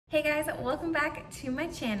Hey guys, welcome back to my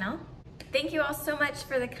channel. Thank you all so much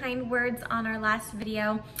for the kind words on our last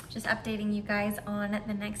video, just updating you guys on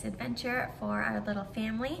the next adventure for our little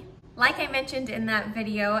family. Like I mentioned in that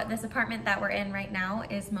video, this apartment that we're in right now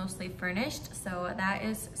is mostly furnished, so that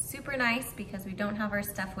is super nice because we don't have our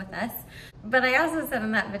stuff with us. But I also said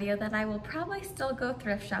in that video that I will probably still go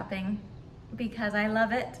thrift shopping because I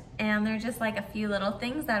love it, and they're just like a few little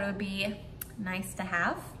things that would be nice to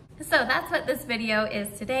have. So that's what this video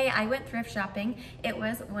is today. I went thrift shopping. It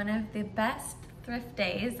was one of the best thrift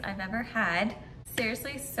days I've ever had.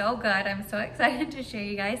 Seriously, so good. I'm so excited to show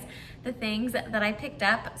you guys the things that I picked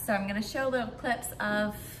up. So I'm gonna show little clips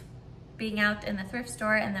of being out in the thrift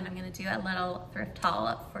store, and then I'm gonna do a little thrift haul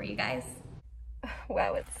up for you guys.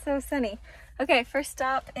 Wow, it's so sunny. Okay, first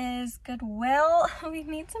stop is Goodwill. We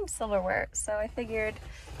need some silverware, so I figured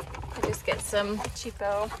I'd just get some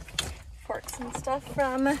cheapo forks and stuff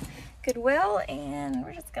from Goodwill, and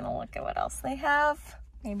we're just gonna look at what else they have.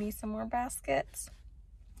 Maybe some more baskets.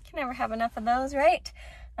 Can never have enough of those, right?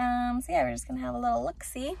 So yeah, we're just gonna have a little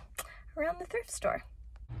look-see around the thrift store.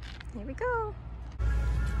 Here we go.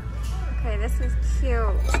 Okay, this is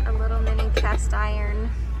cute. A little mini cast iron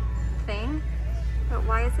thing. But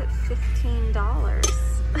why is it $15?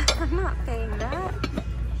 I'm not paying that.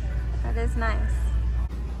 That is nice.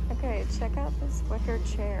 Okay, check out this wicker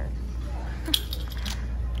chair.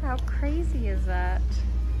 How crazy is that?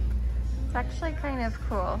 It's actually kind of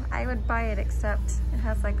cool. I would buy it, except it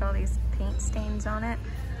has like all these paint stains on it.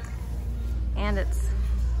 And it's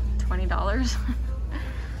 $20.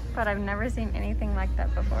 But I've never seen anything like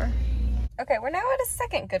that before. Okay, we're now at a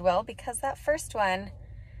second Goodwill because that first one,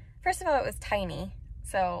 first of all, it was tiny.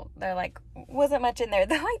 So there like wasn't much in there,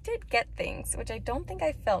 though I did get things, which I don't think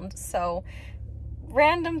I filmed. So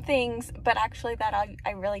random things, but actually that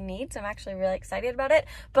I really need, so I'm actually really excited about it.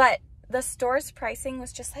 But the store's pricing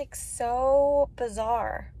was just like so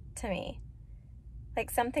bizarre to me. Like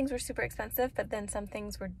some things were super expensive, but then some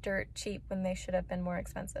things were dirt cheap when they should have been more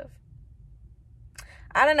expensive.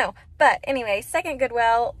 I don't know. But anyway, second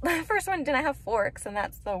Goodwill. The first one didn't have forks, and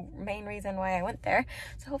that's the main reason why I went there.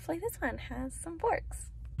 So hopefully this one has some forks.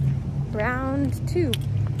 Round two.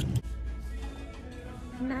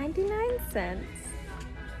 99 cents.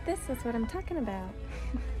 This is what I'm talking about.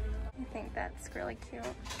 I think that's really cute.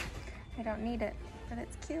 I don't need it, but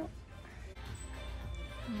it's cute.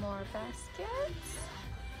 More baskets.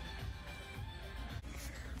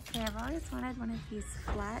 Okay, I've always wanted one of these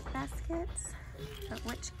flat baskets, but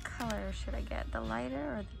which color should I get? The lighter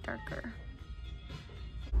or the darker?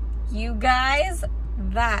 You guys,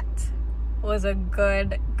 that was a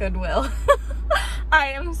good Goodwill. I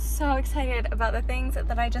am so excited about the things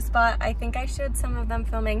that I just bought. I think I showed some of them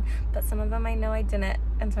filming, but some of them I know I didn't.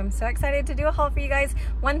 And so I'm so excited to do a haul for you guys.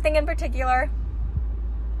 One thing in particular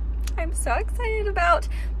I'm so excited about,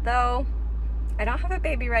 though I don't have a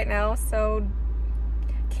baby right now, so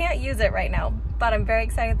can't use it right now, but I'm very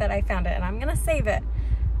excited that I found it, and I'm gonna save it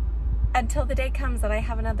until the day comes that I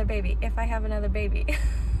have another baby, if I have another baby.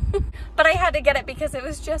 But I had to get it because it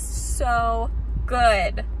was just so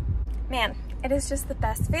good. Man, it is just the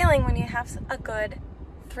best feeling when you have a good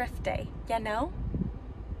thrift day, you know?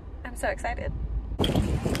 I'm so excited.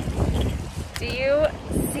 Do you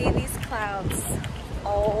see these clouds?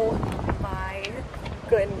 Oh my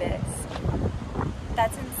goodness.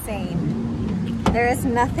 That's insane. There is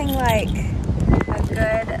nothing like a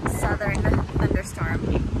good southern thunderstorm.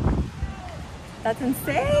 That's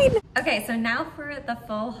insane. Okay, so now for the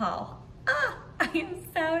full haul. I am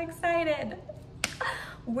so excited.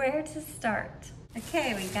 Where to start?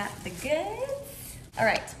 Okay, we got the goods. All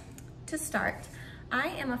right, to start, I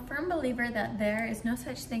am a firm believer that there is no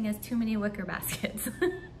such thing as too many wicker baskets.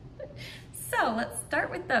 So let's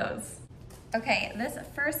start with those. Okay, this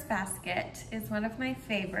first basket is one of my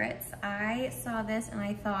favorites. I saw this and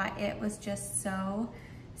I thought it was just so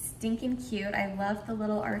stinking cute. I love the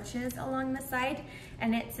little arches along the side,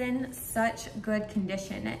 and it's in such good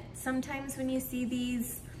condition. Sometimes when you see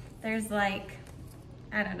these, there's like,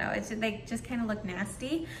 I don't know, they just kind of look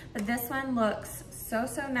nasty, but this one looks so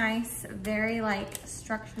nice, very like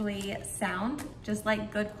structurally sound, just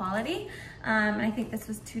like good quality. And I think this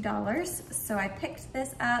was $2, so I picked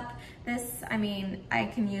this up. This, I mean, I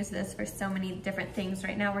can use this for so many different things.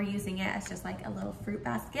 Right now we're using it as just like a little fruit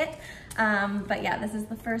basket. But yeah, this is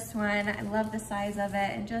the first one. I love the size of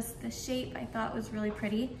it, and just the shape I thought was really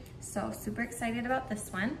pretty. So super excited about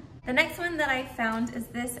this one. The next one that I found is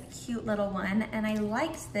this cute little one, and I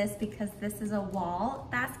liked this because this is a wall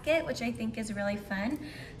basket, which I think is really fun.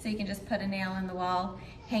 So you can just put a nail in the wall,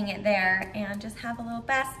 hang it there, and just have a little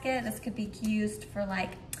basket. This could be used for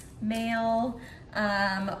like mail,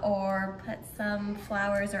 or put some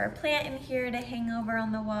flowers or a plant in here to hang over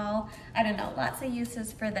on the wall. I don't know, lots of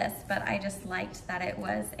uses for this, but I just liked that it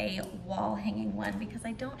was a wall hanging one because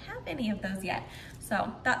I don't have any of those yet.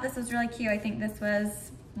 So thought this was really cute. I think this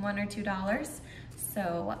was $1 or $2.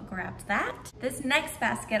 So grabbed that. This next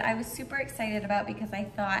basket I was super excited about because I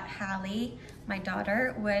thought Hallie, my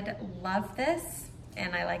daughter, would love this,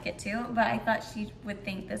 and I like it too, but I thought she would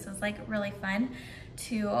think this was like really fun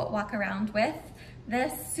to walk around with.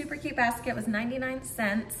 This super cute basket was 99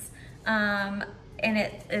 cents, and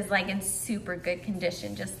it is like in super good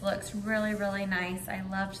condition. Just looks really, really nice. I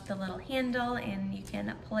loved the little handle, and you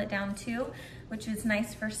can pull it down too, which is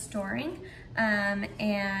nice for storing.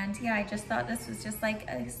 And yeah, I just thought this was just like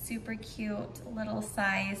a super cute little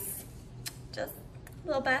size, just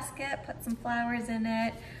little basket, put some flowers in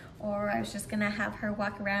it, or I was just gonna have her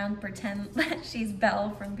walk around, pretend that she's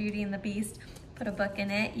Belle from Beauty and the Beast, put a book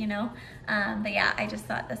in it, you know? But yeah, I just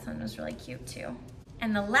thought this one was really cute too.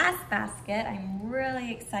 And the last basket I'm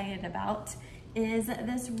really excited about is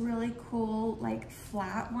this really cool like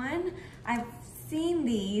flat one. I've seen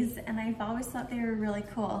these and I've always thought they were really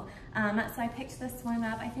cool. So I picked this one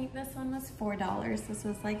up. I think this one was $4. This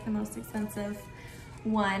was like the most expensive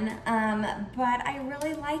one, but I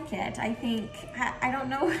really like it. I think, I don't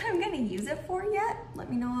know what I'm gonna use it for yet. Let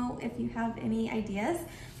me know if you have any ideas,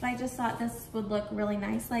 but I just thought this would look really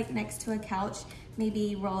nice, like next to a couch.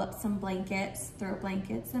 Maybe roll up some blankets, throw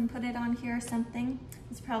blankets and put it on here or something.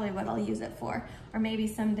 That's probably what I'll use it for. Or maybe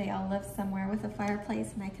someday I'll live somewhere with a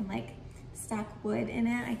fireplace and I can like stack wood in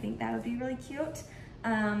it. I think that would be really cute.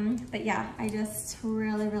 But yeah, I just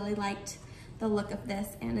really, really liked the look of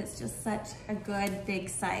this, and it's just such a good big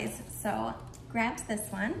size. So grabbed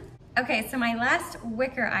this one. Okay, so my last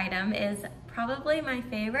wicker item is probably my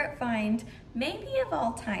favorite find, maybe of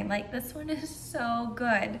all time. Like, this one is so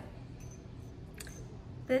good.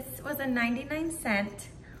 This was a 99-cent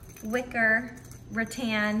wicker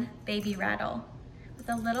rattan baby rattle with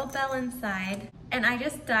a little bell inside. And I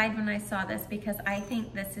just died when I saw this because I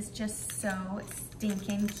think this is just so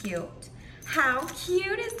stinking cute. How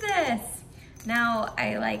cute is this? Now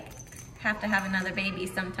I like have to have another baby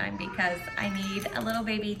sometime because I need a little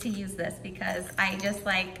baby to use this because I just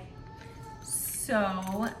like,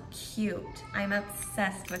 so cute. I'm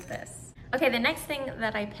obsessed with this. Okay, the next thing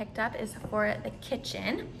that I picked up is for the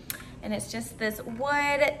kitchen, and it's just this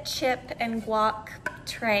wood chip and guac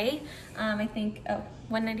tray. I think, oh,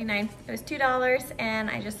 $1.99. It was $2, and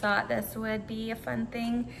I just thought this would be a fun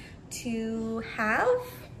thing to have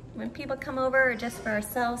when people come over, or just for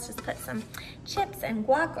ourselves. Just put some chips and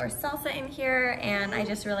guac or salsa in here, and I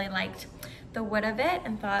just really liked the wood of it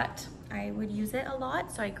and thought I would use it a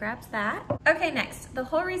lot, so I grabbed that. Okay, next, the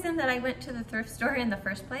whole reason that I went to the thrift store in the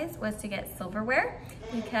first place was to get silverware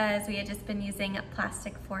because we had just been using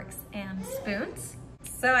plastic forks and spoons.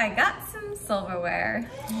 So I got some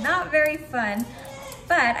silverware. Not very fun,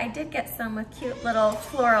 but I did get some with cute little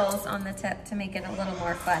florals on the tip to make it a little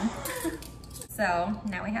more fun. So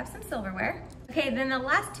now we have some silverware. Okay, then the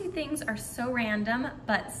last two things are so random,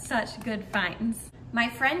 but such good finds. My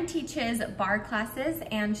friend teaches bar classes,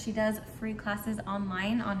 and she does free classes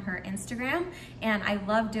online on her Instagram, and I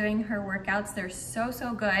love doing her workouts. They're so,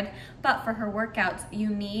 so good, but for her workouts, you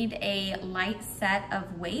need a light set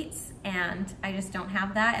of weights, and I just don't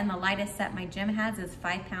have that, and the lightest set my gym has is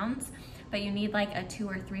 5 pounds. But you need like a 2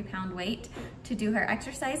 or 3 pound weight to do her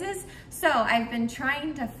exercises. So I've been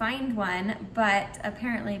trying to find one, but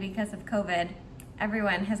apparently because of COVID,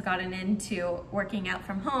 everyone has gotten into working out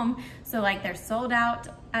from home. So like they're sold out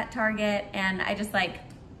at Target, and I just like,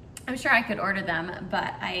 I'm sure I could order them,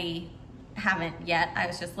 but I haven't yet. I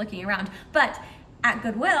was just looking around. But at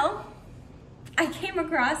Goodwill, I came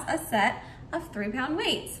across a set of 3 pound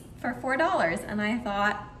weights for $4, and I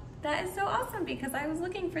thought, that is so awesome because I was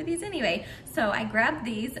looking for these anyway. So I grabbed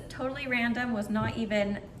these, totally random, was not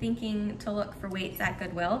even thinking to look for weights at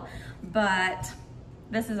Goodwill, but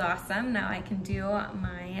this is awesome. Now I can do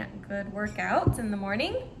my good workouts in the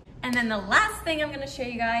morning. And then the last thing I'm gonna show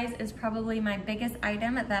you guys is probably my biggest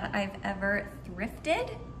item that I've ever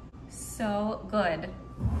thrifted. So good.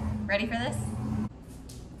 Ready for this?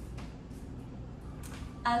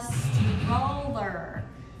 A stroller.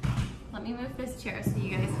 Let me move this chair so you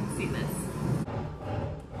guys can see this.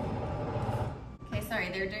 Okay, sorry,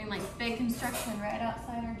 they're doing like big construction right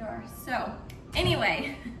outside our door. So,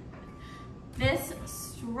 anyway, this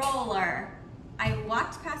stroller, I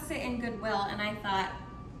walked past it in Goodwill and I thought,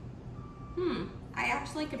 I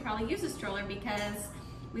actually could probably use a stroller because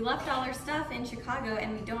we left all our stuff in Chicago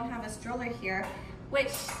and we don't have a stroller here,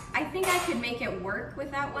 which I think I could make it work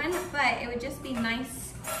without one, but it would just be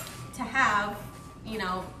nice to have you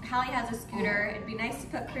know, Hallie has a scooter. It'd be nice to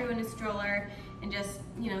put Crew in a stroller and just,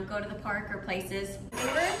 you know, go to the park or places. They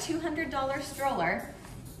were a $200 stroller.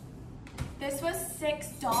 This was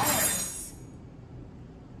 $6.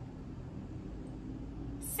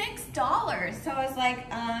 $6. So I was like,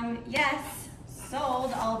 yes,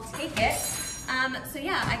 sold, I'll take it. So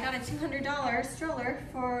yeah, I got a $200 stroller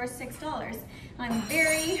for $6. I'm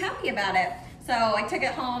very happy about it. So I took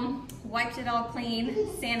it home, wiped it all clean,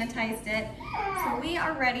 sanitized it. So we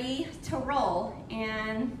are ready to roll,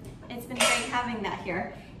 and it's been great having that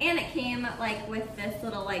here. And it came like with this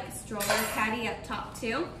little like stroller caddy up top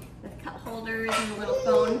too, with cup holders and a little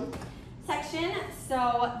phone section.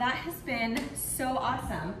 So that has been so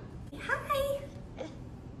awesome. Hi.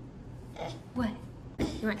 What?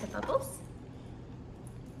 You want the bubbles?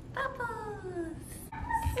 Bubbles.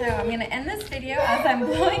 So I'm gonna end this video as I'm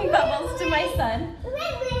blowing bubbles to my son.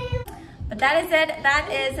 But that is it. That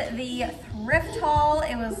is the thrift haul.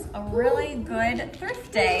 It was a really good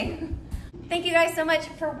thrift day. Thank you guys so much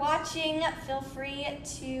for watching. Feel free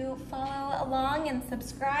to follow along and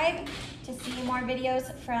subscribe to see more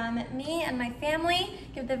videos from me and my family.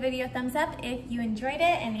 Give the video a thumbs up if you enjoyed it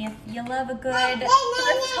and if you love a good thrift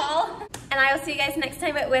haul. And I will see you guys next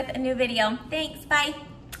time with a new video. Thanks, bye.